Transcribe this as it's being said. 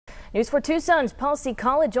News 4 Tucson's Paul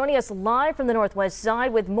College joining us live from the northwest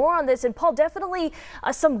side with more on this. And Paul, definitely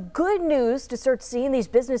some good news to start seeing these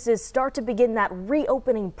businesses start to begin that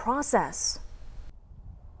reopening process.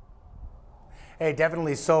 Hey,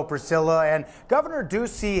 definitely so, Priscilla. And Governor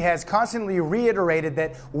Ducey has constantly reiterated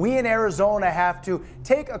that we in Arizona have to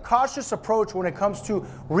take a cautious approach when it comes to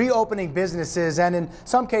reopening businesses and in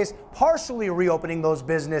some case partially reopening those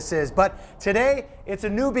businesses. But today it's a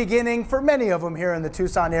new beginning for many of them here in the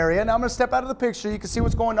Tucson area. Now I'm going to step out of the picture. You can see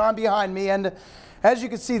what's going on behind me. And as you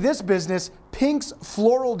can see, this business, Pink's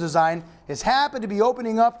Floral Design, is happy to be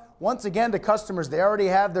opening up once again to customers. They already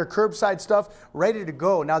have their curbside stuff ready to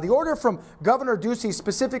go. Now, the order from Governor Ducey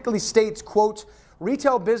specifically states, quote,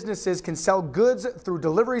 retail businesses can sell goods through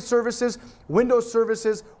delivery services, window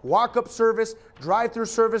services, walk-up service, drive-through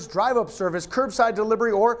service, drive-up service, curbside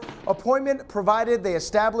delivery, or appointment, provided they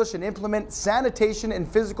establish and implement sanitation and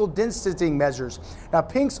physical distancing measures. Now,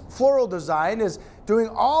 Pink's Floral Design is doing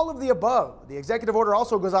all of the above. The executive order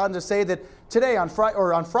also goes on to say that today, on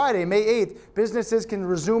Friday, May 8th, businesses can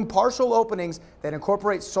resume partial openings that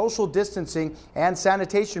incorporate social distancing and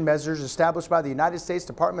sanitation measures established by the United States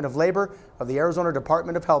Department of Labor of the Arizona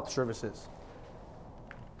Department of Health Services.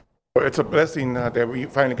 It's a blessing that we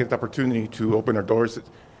finally get the opportunity to open our doors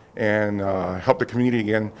and help the community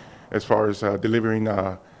again as far as delivering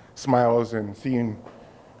smiles and seeing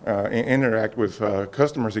and interact with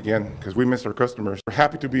customers again, because we miss our customers. We're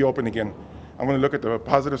happy to be open again. I'm going to look at the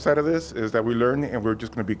positive side of this, is that we learn, and we're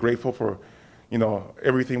just going to be grateful for,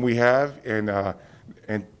 everything we have and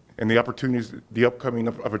the opportunities, the upcoming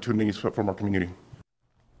opportunities from our community.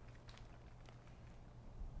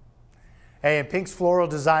 Hey, and Pink's Floral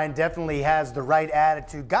Design definitely has the right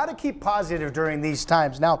attitude. Got to keep positive during these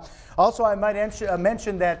times. Now, also I might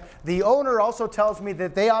mention that the owner also tells me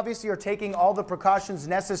that they obviously are taking all the precautions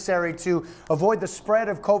necessary to avoid the spread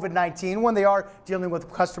of COVID-19 when they are dealing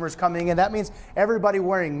with customers coming in. That means everybody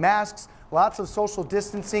wearing masks, lots of social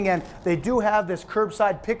distancing, and they do have this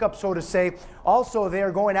curbside pickup, so to say. Also, they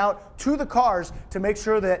are going out to the cars to make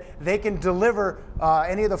sure that they can deliver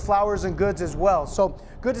any of the flowers and goods as well. So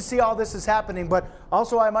good to see all this is happening, but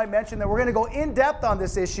also I might mention that we're going to go in depth on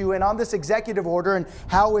this issue and on this executive order and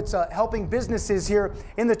how it's helping businesses here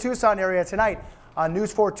in the Tucson area tonight on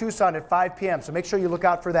News 4 Tucson at 5 p.m. So make sure you look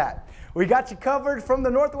out for that. We got you covered from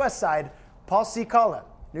the northwest side. Paul College,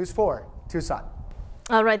 News 4 Tucson.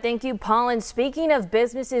 All right, thank you, Paul. And speaking of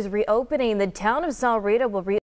businesses reopening, the town of Sahuarita will